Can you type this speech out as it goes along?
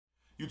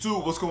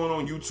YouTube, what's going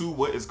on YouTube?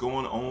 What is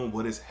going on?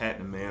 What is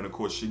happening, man? Of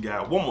course, your guy,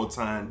 one more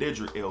time,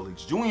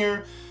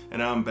 DEDRICKHICKSJR,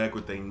 and I'm back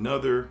with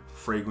another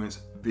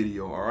fragrance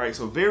video. All right,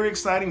 so very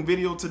exciting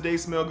video today,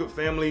 Smell Good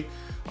family.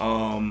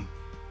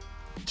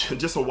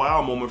 Just a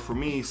wow moment for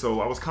me. So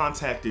I was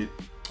contacted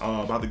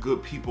by the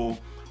good people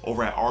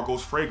over at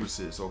Argos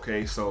fragrances.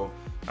 Okay, so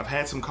I've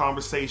had some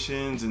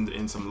conversations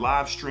and some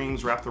live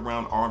streams wrapped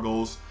around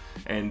Argos,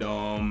 and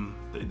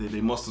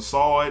they must have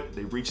saw it.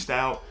 They reached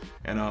out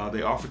and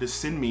they offered to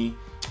send me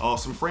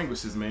some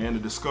fragrances, man, the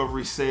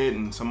discovery set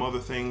and some other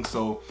things.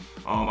 So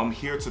I'm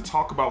here to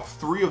talk about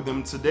 3 of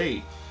them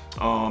today.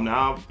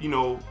 Now, you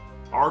know,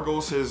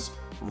 Argos has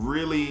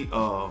really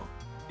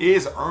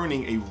is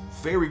earning a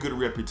very good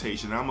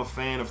reputation. I'm a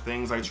fan of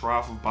things like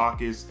Triumph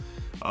Bacchus,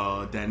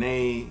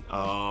 Danae,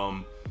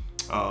 Bacial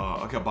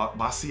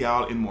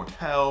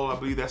Immortel, I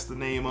believe that's the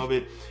name of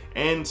it,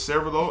 and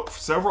several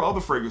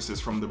other fragrances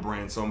from the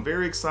brand. So I'm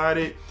very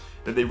excited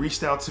that they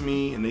reached out to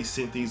me and they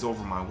sent these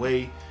over my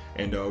way,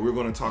 and we're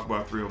going to talk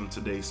about 3 of them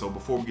today. So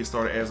before we get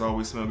started, as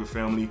always, Smell Good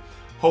family,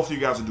 hopefully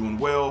you guys are doing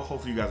well,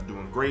 hopefully you guys are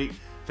doing great,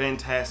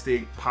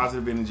 fantastic,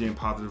 positive energy and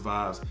positive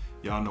vibes.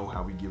 Y'all know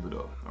how we give it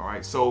up. All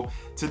right, so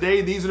today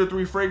these are the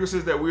 3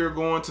 fragrances that we are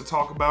going to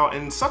talk about,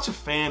 and such a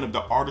fan of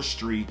the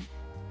artistry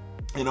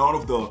and all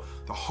of the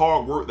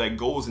hard work that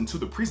goes into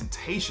the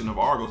presentation of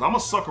Argos. I'm a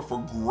sucker for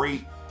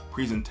great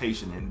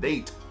presentation, and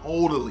they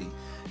totally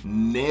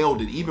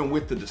nailed it. Even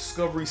with the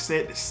discovery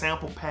set, the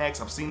sample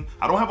packs,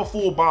 I don't have a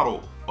full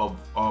bottle of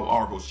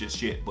Argos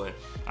just yet, but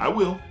I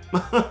will.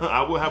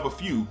 I will have a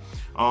few.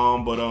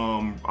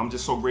 I'm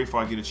just so grateful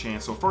I get a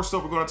chance. So first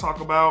up, we're going to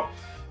talk about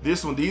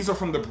this one. These are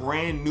from the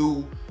brand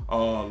new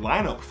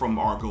lineup from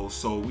Argos.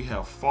 So we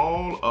have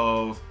Fall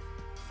of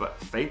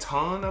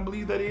Phaeton, I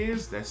believe that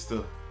is.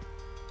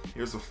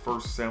 Here's the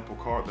first sample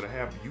card that I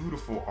have.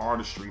 Beautiful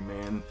artistry,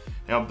 man.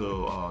 They have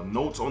the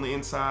notes on the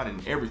inside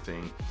and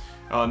everything.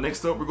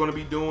 Next up, we're going to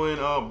be doing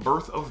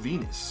Birth of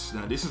Venus.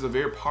 Now, this is a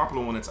very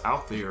popular one that's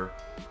out there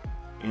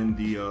in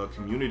the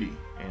community.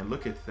 And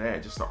look at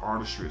that. Just the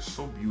artistry is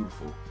so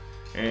beautiful.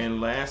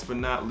 And last but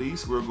not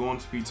least, we're going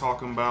to be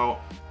talking about,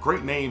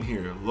 great name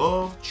here,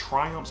 Love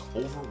Triumphs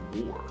Over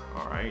War.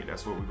 All right,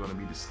 that's what we're going to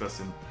be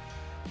discussing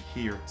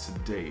here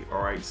today.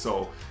 All right,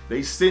 so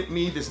they sent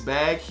me this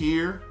bag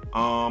here,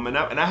 and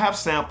I have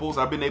samples.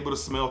 I've been able to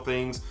smell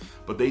things,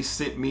 but they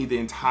sent me the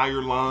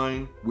entire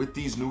line with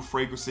these new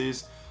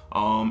fragrances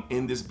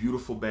in this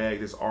beautiful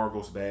bag, this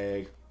Argos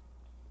bag.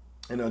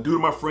 And due to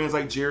my friends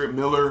like Jared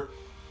Miller,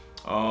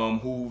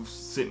 who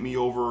sent me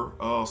over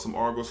some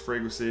Argos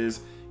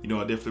fragrances, you know,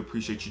 I definitely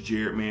appreciate you,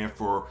 Jared, man,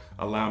 for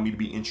allowing me to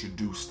be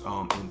introduced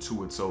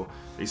into it. So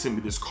they sent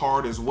me this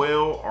card as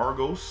well,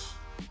 Argos.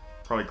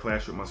 Probably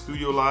clash with my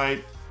studio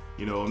light.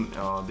 You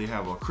know, they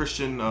have a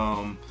Christian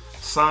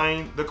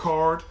sign the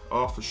card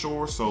for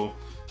sure. So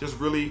just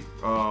really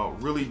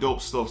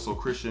dope stuff. So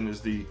Christian is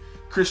the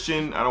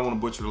Christian. I don't want to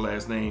butcher the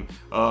last name.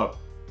 I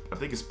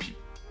think it's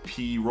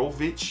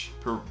Piovich,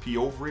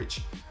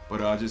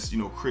 but just, you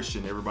know,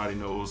 Christian. Everybody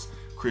knows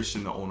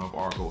Christian, the owner of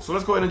Argos. So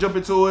let's go ahead and jump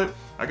into it.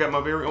 I got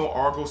my very own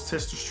Argos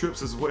tester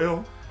strips as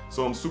well,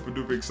 so I'm super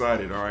duper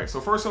excited. All right,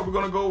 so first up, we're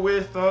gonna go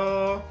with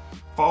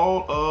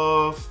Fall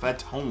of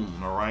Phaeton.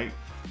 All right,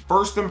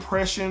 first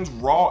impressions,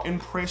 raw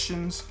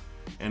impressions,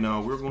 and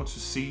we're going to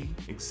see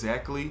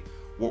exactly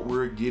what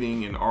we're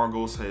getting. And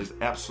Argos is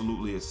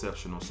absolutely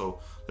exceptional.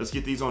 So let's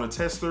get these on a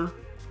tester.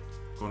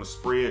 Going to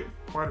spray it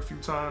quite a few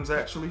times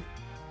actually,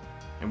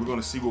 and we're going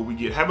to see what we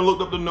get. Haven't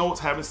looked up the notes,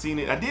 haven't seen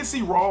it. I did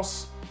see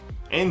Ross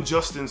and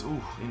Justin's,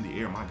 ooh, in the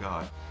air, my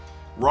God.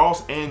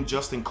 Ross and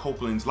Justin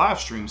Copeland's live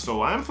stream.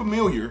 So I am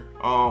familiar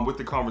with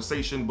the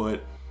conversation,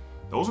 but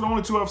those are the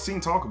only 2 I've seen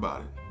talk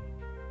about it.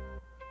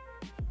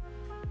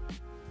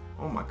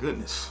 Oh my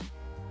goodness.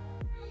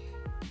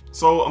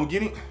 So I'm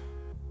getting,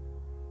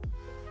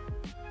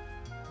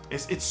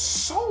 it's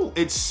so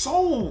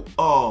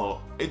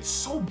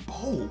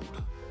bold.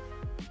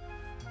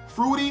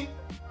 Fruity.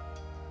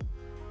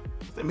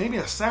 Maybe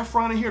a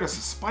saffron in here, there's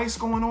a spice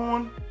going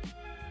on.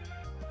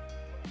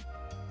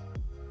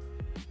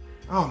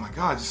 Oh my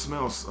God, it just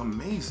smells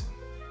amazing.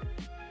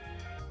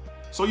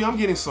 So yeah, I'm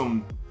getting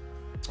some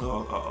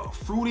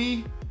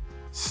fruity,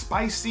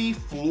 spicy,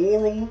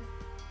 floral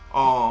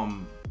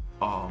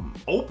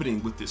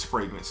opening with this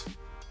fragrance.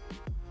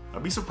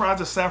 I'd be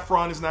surprised if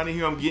saffron is not in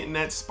here. I'm getting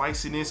that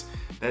spiciness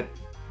that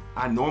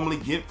I normally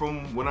get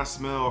from when I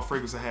smell a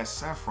fragrance that has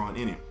saffron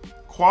in it.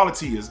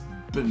 Quality is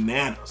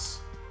bananas.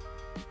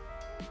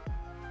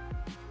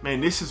 Man,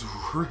 this is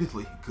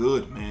really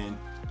good, man.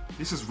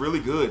 This is really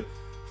good.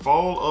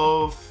 Fall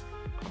of,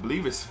 I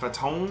believe it's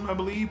Phaeton,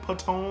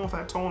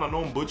 Phaeton. I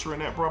know I'm butchering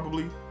that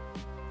probably.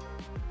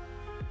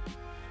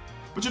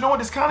 But you know what?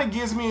 This kind of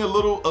gives me a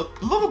little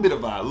bit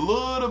of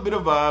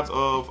vibes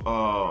of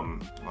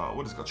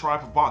what is it called?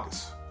 Triumph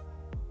Bacchus.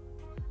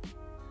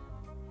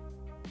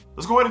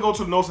 Let's go ahead and go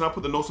to the notes, and I'll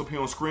put the notes up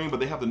here on screen, but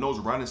they have the notes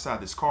right inside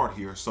this card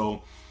here.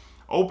 So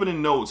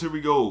opening notes, here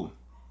we go.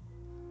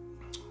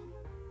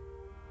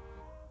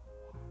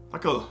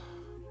 Like a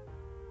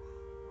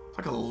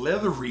like a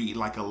leathery,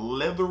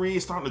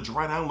 it's starting to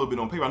dry down a little bit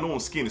on paper. I know on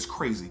skin it's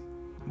crazy.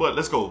 But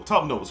let's go.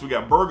 Top notes. We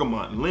got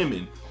bergamot,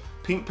 lemon,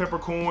 pink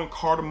peppercorn,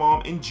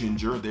 cardamom, and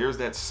ginger. There's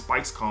that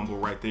spice combo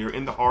right there.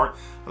 In the heart,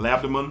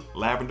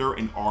 lavender,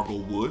 and argo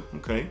wood.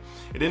 Okay.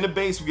 And in the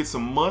base, we get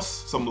some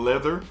musk, some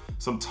leather,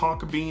 some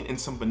tonka bean, and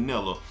some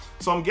vanilla.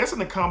 So I'm guessing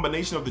the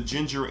combination of the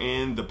ginger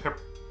and the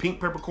pink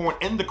peppercorn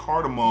and the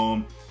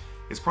cardamom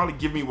is probably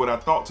giving me what I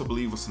thought to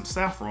believe was some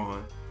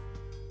saffron.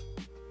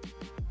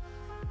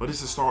 But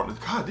this is starting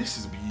to, God, this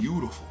is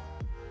beautiful.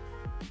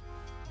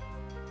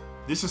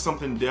 This is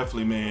something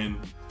definitely, man,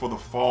 for the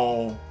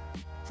fall,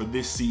 for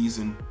this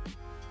season,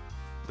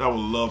 that I would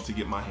love to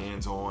get my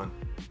hands on.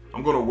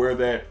 I'm gonna wear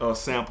that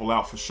sample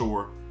out for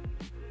sure.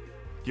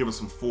 Give it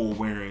some full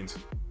wearings.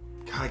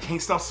 God, I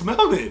can't stop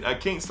smelling it. I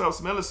can't stop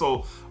smelling.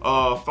 So,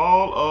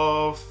 fall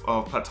of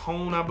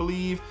Patone, I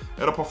believe.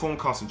 Eau de Parfum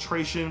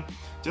concentration.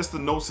 Just the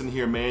notes in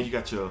here, man. You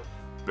got your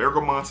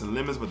bergamots and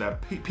lemons with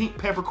that pink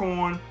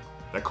peppercorn,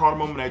 that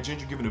cardamom and that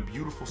ginger, giving a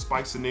beautiful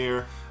spice in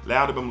there.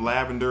 Laudabum,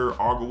 lavender,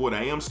 argo wood.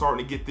 I am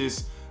starting to get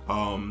this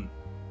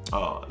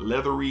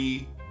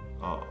leathery,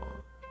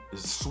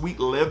 sweet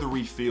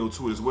leathery feel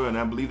to it as well. And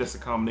I believe that's a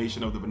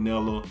combination of the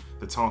vanilla,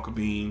 the tonka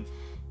bean.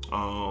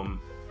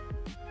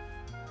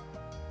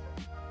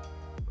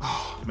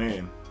 Oh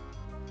man,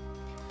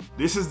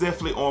 this is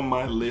definitely on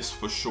my list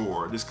for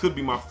sure. This could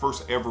be my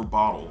first ever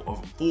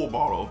full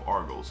bottle of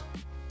Argos.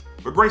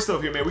 But great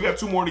stuff here, man. We got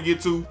 2 more to get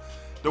to.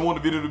 Don't want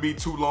the video to be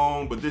too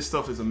long, but this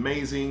stuff is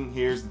amazing.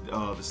 Here's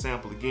the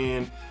sample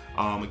again.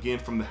 Again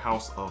from the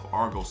house of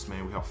Argos,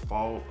 man. We have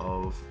fall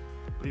of,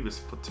 I believe it's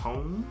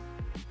Patone.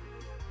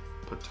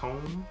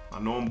 I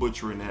know I'm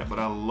butchering that, but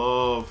I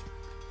love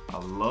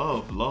that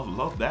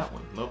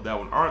one. Love that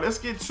one. All right, let's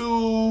get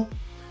to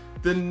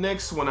the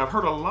next one. I've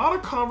heard a lot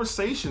of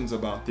conversations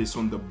about this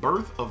one, the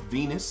Birth of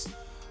Venus.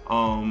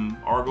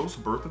 Argos,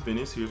 Birth of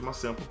Venus. Here's my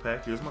sample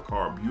pack. Here's my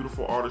card.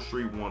 Beautiful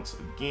artistry once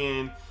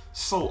again.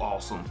 So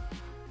awesome.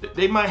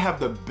 They might have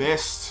the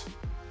best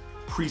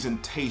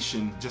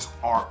presentation just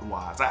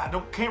art-wise. I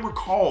can't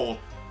recall,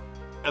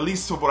 at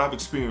least to what I've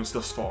experienced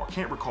thus far.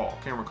 Can't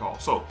recall.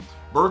 So,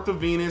 Birth of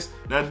Venus.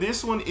 Now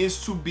this one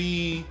is to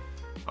be,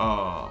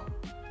 I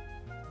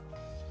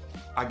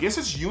guess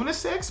it's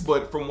unisex,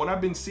 but from what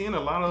I've been seeing, a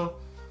lot of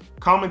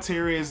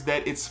commentary is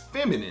that it's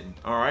feminine.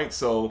 All right,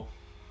 so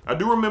I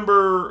do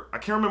remember, I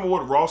can't remember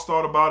what Ross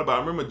thought about it, but I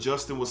remember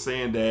Justin was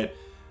saying that,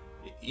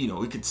 you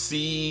know, he could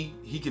see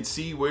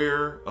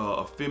where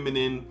a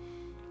feminine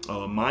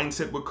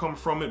mindset would come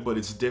from it, but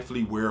it's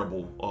definitely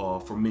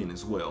wearable for men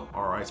as well.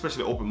 All right,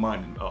 especially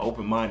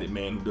open-minded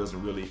man who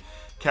doesn't really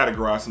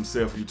categorize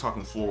himself. You're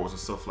talking florals and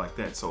stuff like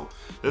that. So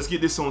let's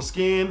get this on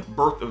skin.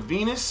 Birth of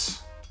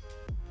Venus.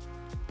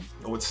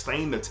 Oh, it's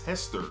Stain the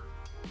Tester.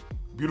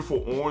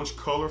 Beautiful orange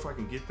color, if I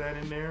can get that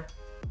in there.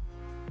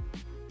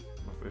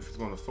 If it's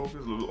going to focus,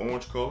 a little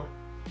orange color.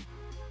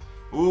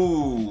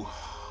 Ooh,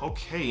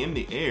 okay, in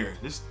the air.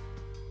 This,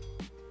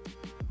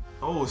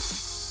 oh, it's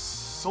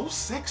so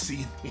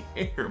sexy in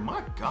the air.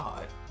 My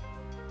God.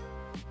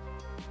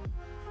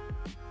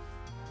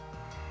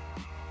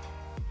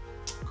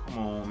 Come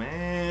on,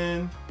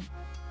 man.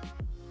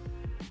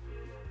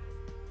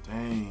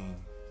 Dang.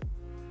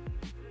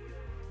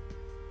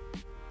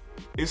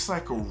 It's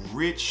like a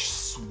rich,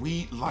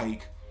 sweet,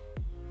 like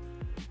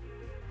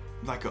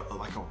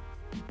a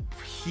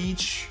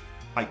peach,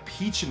 like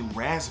peach and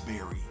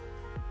raspberry.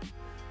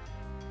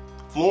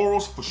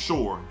 Florals for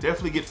sure.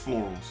 Definitely get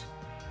florals.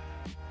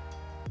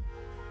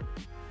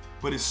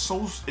 But it's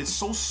so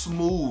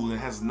smooth and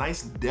has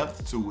nice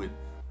depth to it.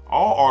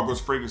 All Argos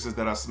fragrances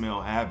that I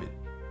smell have it.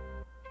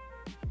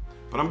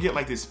 But I'm getting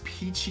like this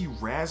peachy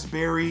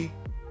raspberry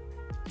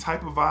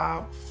type of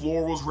vibe.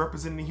 Florals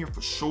representing here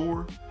for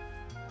sure.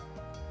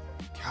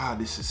 God,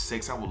 this is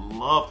sexy. I would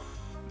love.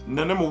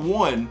 Now, number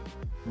one,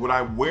 would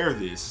I wear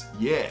this?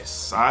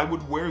 Yes, I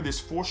would wear this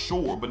for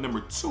sure. But number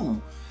two,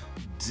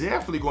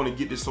 definitely going to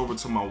get this over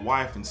to my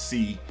wife and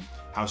see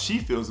how she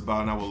feels about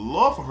it. And I would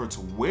love for her to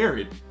wear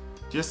it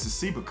just to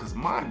see, because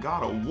my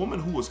God, a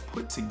woman who was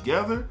put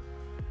together,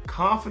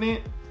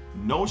 confident,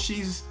 knows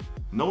she's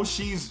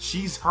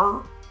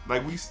her.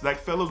 Like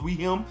fellas, we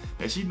him,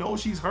 that she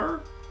knows she's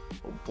her.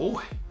 Oh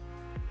boy.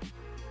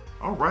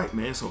 All right,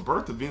 man. So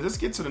Birth of Venus. Let's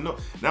get to the note.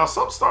 Now,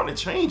 something's starting to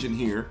change in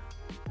here.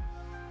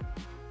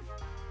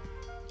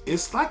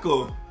 It's like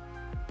a,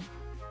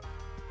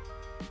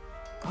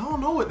 I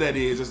don't know what that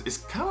is. It's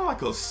kind of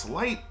like a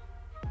slight,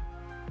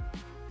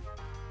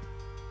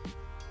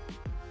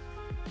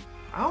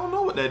 I don't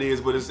know what that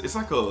is, but it's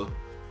like a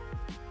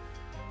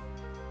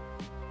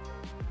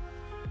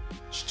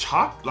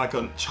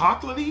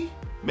chocolatey,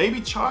 maybe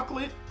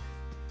chocolate,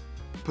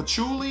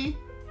 patchouli.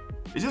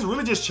 It just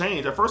really just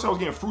changed. At first I was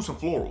getting fruits and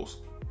florals.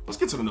 Let's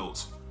get to the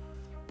notes.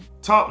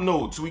 Top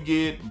notes, we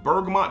get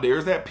bergamot.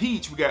 There's that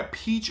peach. We got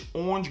peach,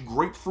 orange,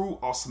 grapefruit,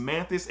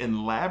 osmanthus,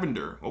 and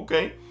lavender.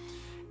 Okay.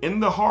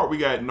 In the heart, we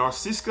got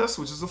narcissus,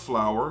 which is a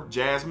flower,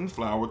 jasmine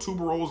flower,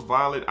 tuberose,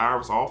 violet,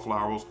 iris, all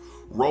flowers,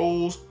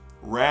 rose,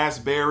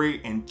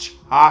 raspberry, and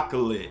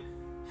chocolate.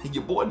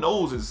 Your boy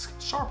nose is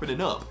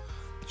sharpening up.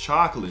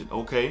 Chocolate,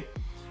 okay.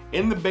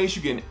 In the base,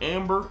 you get an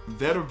amber,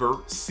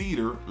 vetiver,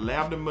 cedar,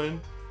 lavender,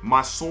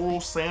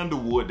 mysore,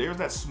 sandalwood. There's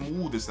that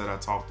smoothness that I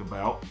talked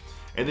about.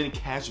 And then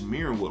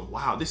cashmere wood.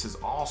 Wow, this is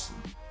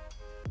awesome.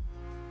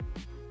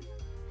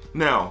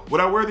 Now, would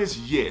I wear this?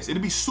 Yes.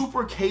 It'd be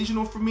super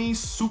occasional for me,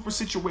 super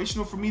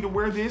situational for me to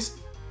wear this.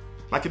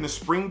 Like in the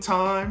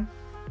springtime,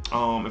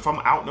 if I'm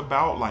out and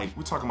about, like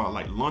we're talking about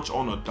like lunch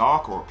on a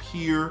dock or a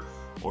pier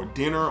or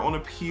dinner on a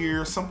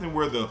pier, something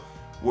where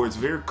it's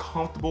very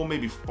comfortable,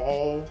 maybe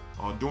fall,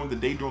 during the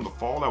day, during the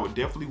fall, I would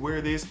definitely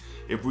wear this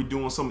if we're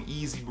doing some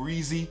easy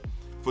breezy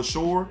for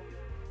sure.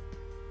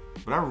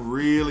 But I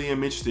really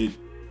am interested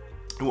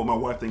in what my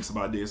wife thinks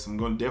about this. I'm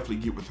gonna definitely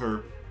get with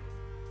her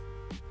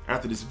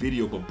after this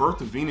video. But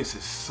Birth of Venus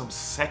is some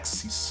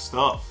sexy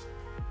stuff.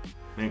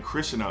 Man,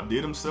 Christian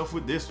outdid himself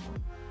with this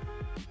one.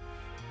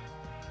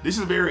 This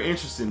is very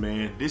interesting,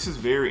 man. This is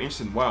very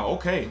interesting. Wow,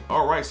 okay.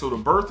 All right, so the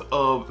Birth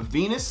of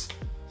Venus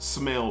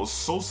smells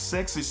so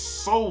sexy,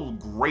 so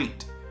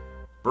great.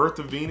 Birth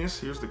of Venus,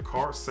 here's the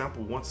card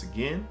sample once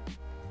again.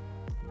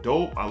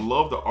 Dope, I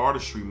love the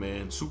artistry,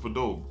 man. Super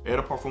dope. Eau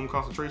de Parfum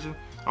concentration.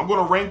 I'm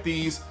gonna rank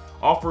these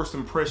off first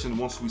impression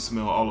once we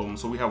smell all of them.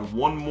 So we have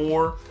one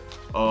more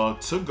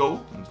to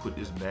go. And put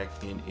this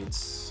back in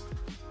its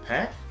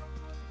pack.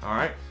 All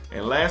right,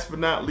 and last but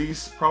not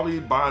least, probably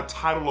by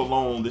title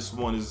alone, this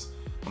one is,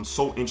 I'm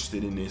so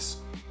interested in this.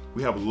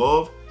 We have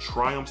Love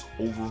Triumphs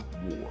Over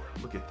War.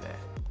 Look at that.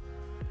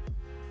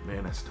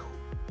 Man, that's dope.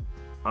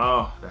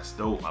 Oh, that's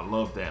dope. I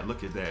love that.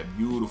 Look at that.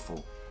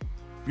 Beautiful.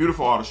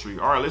 Beautiful artistry.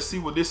 All right, let's see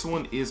what this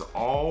one is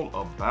all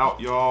about,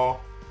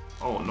 y'all.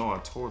 Oh, no, I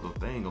tore the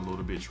thing a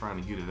little bit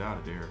trying to get it out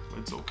of there.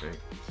 It's okay.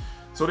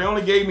 So they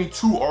only gave me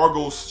 2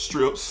 Argos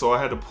strips, so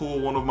I had to pull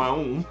one of my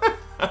own.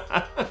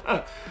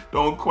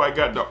 Don't quite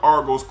got the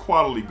Argos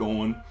quality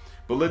going.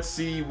 But let's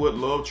see what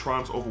Love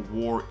Triumphs Over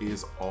War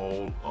is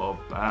all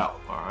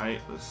about. All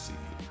right, let's see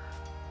here.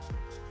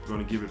 We're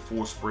gonna give it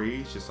 4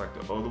 sprays, just like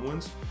the other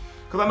ones.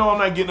 Because I know I'm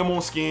not getting them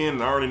on skin,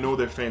 and I already know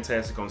they're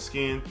fantastic on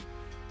skin.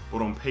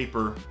 But on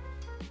paper,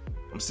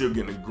 I'm still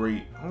getting a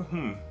great,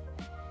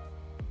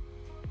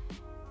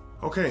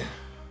 Okay.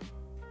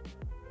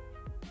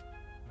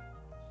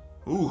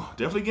 Ooh,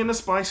 definitely getting a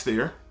spice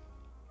there.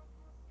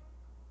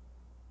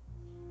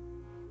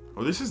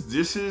 Oh, this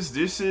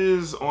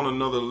is on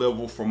another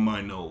level from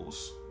my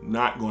nose.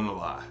 Not gonna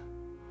lie.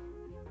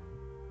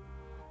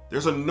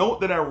 There's a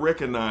note that I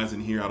recognize in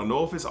here. I don't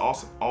know if it's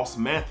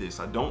osmanthus.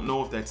 I don't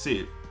know if that's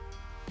it.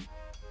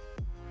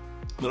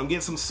 But I'm getting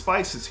some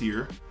spices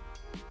here.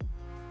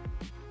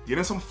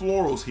 Getting some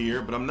florals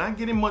here, but I'm not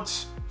getting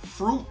much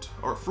fruit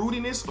or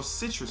fruitiness or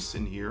citrus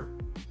in here.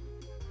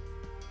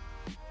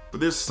 But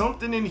there's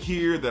something in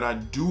here that I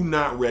do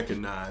not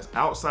recognize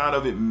outside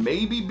of it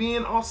maybe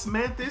being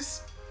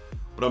osmanthus.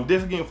 But I'm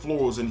definitely getting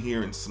florals in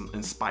here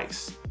and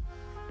spice.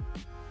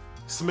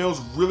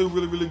 Smells really,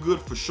 really, really good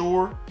for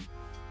sure.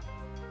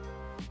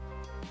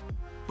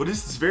 But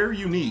this is very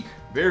unique,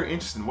 very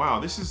interesting. Wow,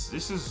 this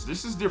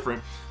is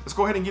different. Let's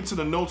go ahead and get to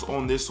the notes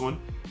on this one.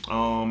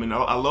 And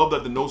I love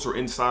that the notes are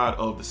inside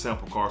of the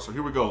sample card. So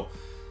here we go.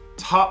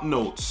 Top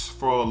notes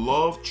for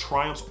Love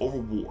Triumphs Over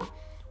War.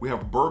 We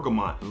have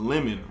bergamot,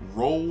 lemon,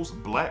 rose,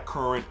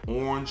 blackcurrant,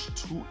 orange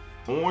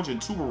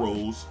and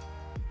tuberose,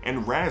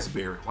 and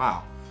raspberry.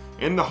 Wow.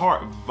 In the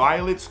heart,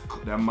 violets,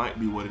 that might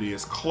be what it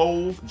is,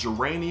 clove,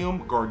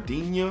 geranium,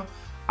 gardenia,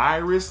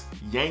 iris,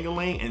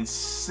 ylang-ylang, and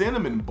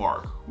cinnamon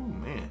bark. Ooh,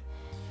 man.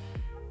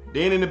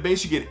 Then in the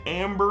base, you get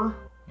amber,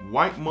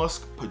 white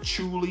musk,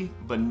 patchouli,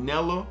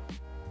 vanilla,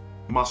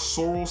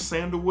 mysore,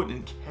 sandalwood,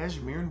 and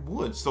cashmere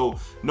wood. So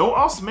no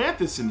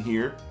osmanthus in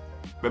here,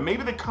 but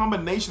maybe the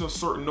combination of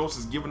certain notes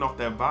is giving off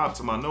that vibe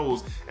to my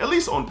nose, at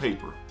least on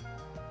paper.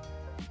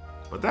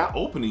 But that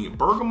opening,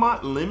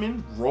 bergamot,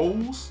 lemon,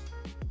 rose,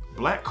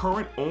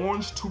 blackcurrant,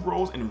 orange,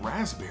 tuberose, and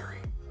raspberry.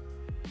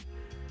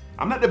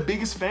 I'm not the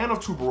biggest fan of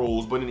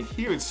tuberose, but in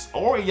here it's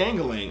or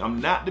ylang-ylang.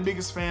 I'm not the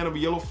biggest fan of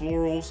yellow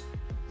florals.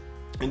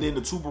 And then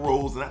the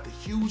tuberose, not a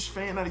huge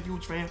fan.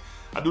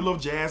 I do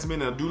love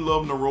jasmine and I do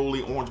love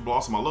neroli, orange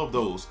blossom. I love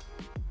those.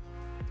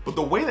 But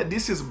the way that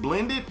this is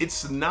blended,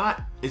 it's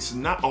not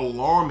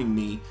alarming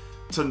me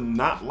to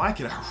not like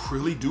it. I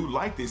really do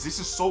like this. This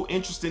is so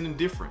interesting and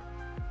different.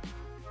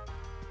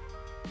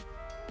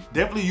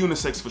 Definitely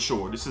unisex for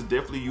sure. This is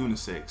definitely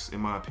unisex in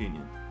my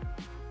opinion.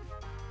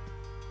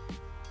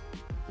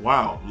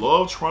 Wow,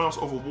 Love Triumphs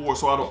Over War.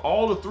 So out of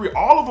all the 3,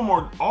 all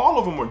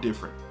of them are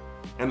different,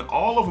 and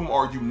all of them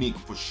are unique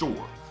for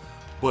sure.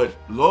 But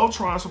Love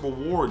Triumphs Over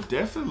War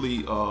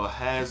definitely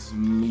has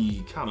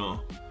me kind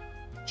of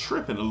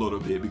tripping a little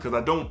bit because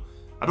I don't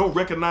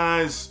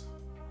recognize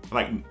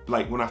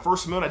like when I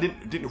first smelled it,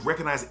 I didn't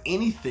recognize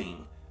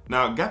anything.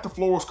 Now I got the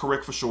florals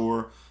correct for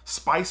sure.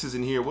 Spices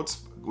in here. Well,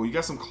 you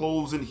got some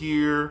cloves in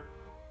here.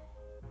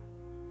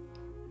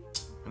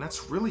 And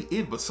that's really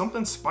it, but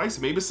something spicy.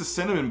 Maybe it's the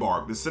cinnamon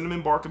bark. The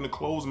cinnamon bark and the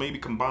cloves maybe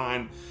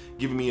combined,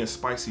 giving me a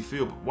spicy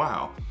feel, but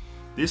wow.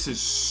 This is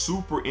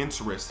super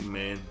interesting,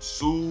 man.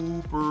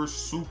 Super,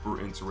 super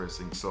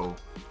interesting. So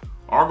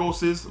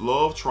Argos's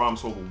love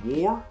triumphs over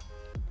war.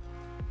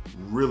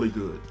 Really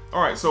good.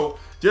 All right, so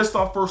just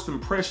our first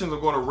impressions,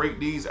 I'm going to rate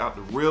these out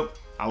the rip.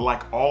 I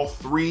like all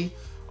three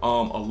a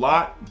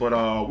lot, but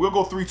we'll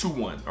go 3, 2,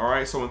 1. All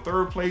right, so in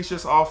third place,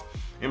 just off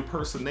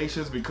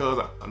impersonations, because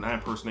not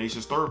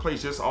impersonations, third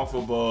place just off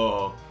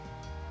of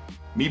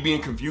me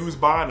being confused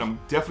by it, and I'm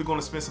definitely going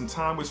to spend some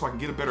time with so I can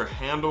get a better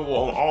handle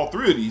on all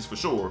three of these for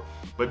sure,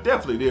 but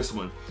definitely this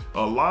one.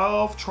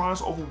 Love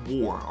triumphs over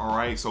war. All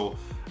right, so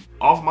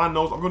off my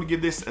notes, I'm going to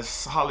give this a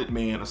solid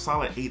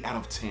 8 out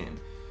of 10.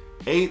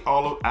 8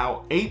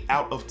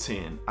 out of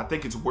 10. I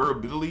think its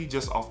wearability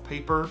just off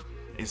paper,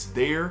 it's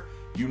there.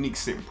 Unique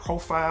sit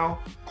profile,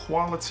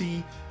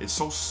 quality, it's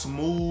so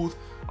smooth,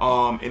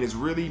 and it's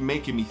really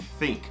making me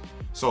think.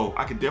 So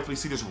I could definitely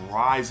see this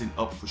rising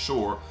up for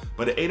sure.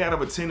 But an 8 out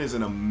of 10 is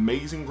an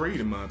amazing grade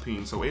in my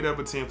opinion. So 8 out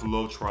of 10 for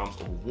Love Triumphs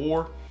Over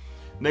War.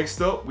 Next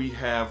up, we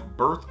have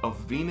Birth of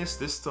Venus.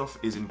 This stuff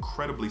is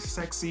incredibly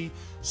sexy,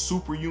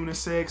 super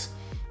unisex,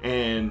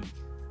 and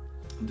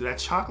did that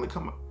chocolate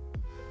come out?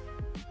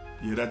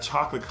 Yeah, that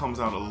chocolate comes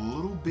out a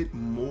little bit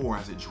more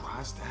as it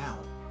dries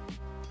down.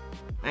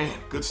 Man,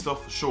 good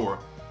stuff for sure.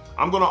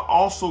 I'm gonna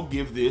also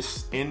give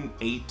this an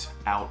 8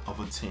 out of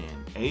a 10.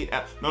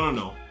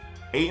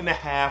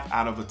 8.5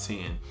 out of a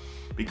 10,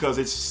 because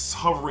it's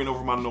hovering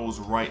over my nose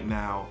right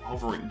now,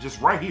 hovering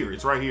just right here.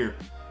 It's right here,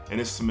 and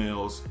it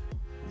smells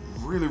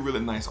really, really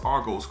nice.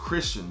 Argos,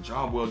 Christian,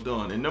 job well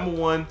done. And number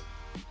one,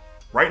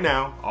 right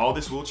now, all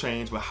this will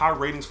change, but high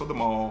ratings for them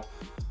all.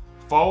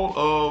 Fall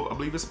of, I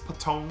believe it's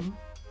Patone.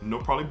 No,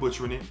 probably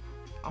butchering it.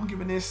 I'm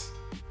giving this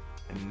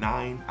a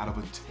 9 out of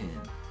a 10.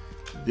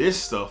 This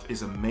stuff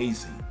is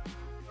amazing.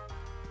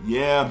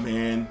 Yeah,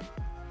 man.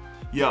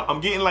 Yeah, I'm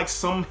getting like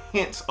some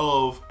hints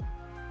of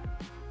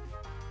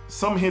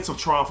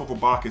Triumph over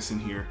Bacchus in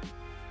here,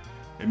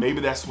 and maybe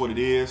that's what it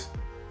is.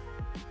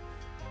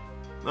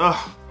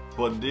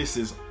 But this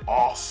is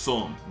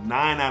awesome.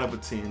 9 out of a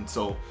 10.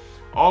 So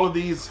all of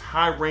these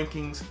high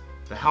rankings,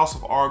 the House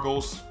of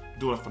Argos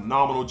doing a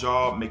phenomenal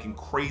job, making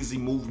crazy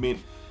movement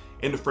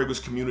in the fragrance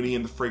community,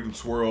 in the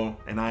fragrance world,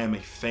 and I am a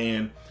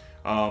fan.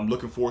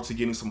 Looking forward to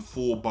getting some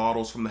full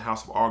bottles from the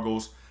House of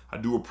Argos. I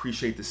do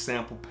appreciate the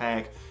sample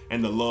pack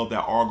and the love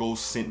that Argos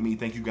sent me.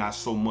 Thank you guys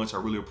so much. I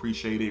really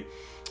appreciate it.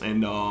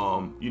 And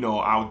you know,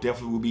 I'll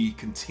definitely will be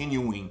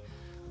continuing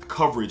the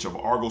coverage of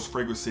Argos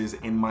fragrances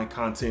in my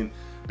content,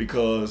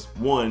 because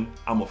one,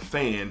 I'm a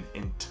fan,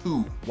 and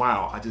two,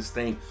 wow, I just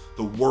think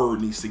the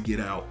word needs to get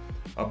out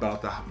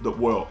about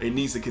well, it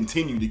needs to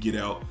continue to get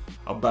out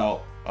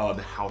about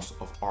the House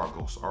of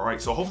Argos. All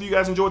right, so hopefully you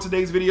guys enjoyed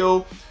today's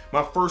video.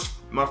 My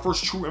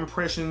first true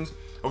impressions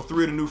of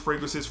 3 of the new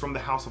fragrances from the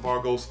House of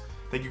Argos.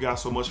 Thank you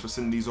guys so much for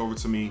sending these over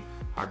to me.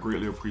 I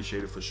greatly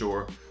appreciate it for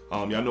sure.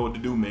 Y'all know what to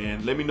do,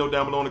 man. Let me know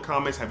down below in the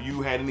comments. Have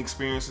you had any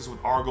experiences with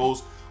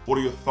Argos? What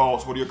are your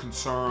thoughts? What are your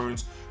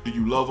concerns? Do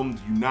you love them?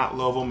 Do you not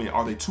love them?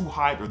 Are they too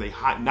hyped? Are they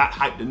not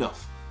hyped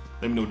enough?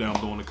 Let me know down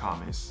below in the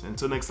comments.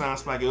 Until next time,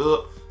 spike it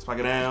up, spike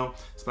it down,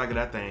 spike it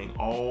that thing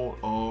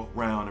all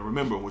around. And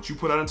remember, what you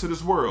put out into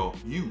this world,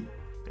 you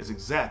is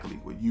exactly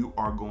what you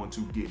are going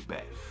to get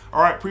back.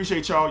 All right,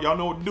 appreciate y'all. Y'all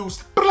know what to do.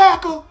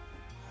 Blacker.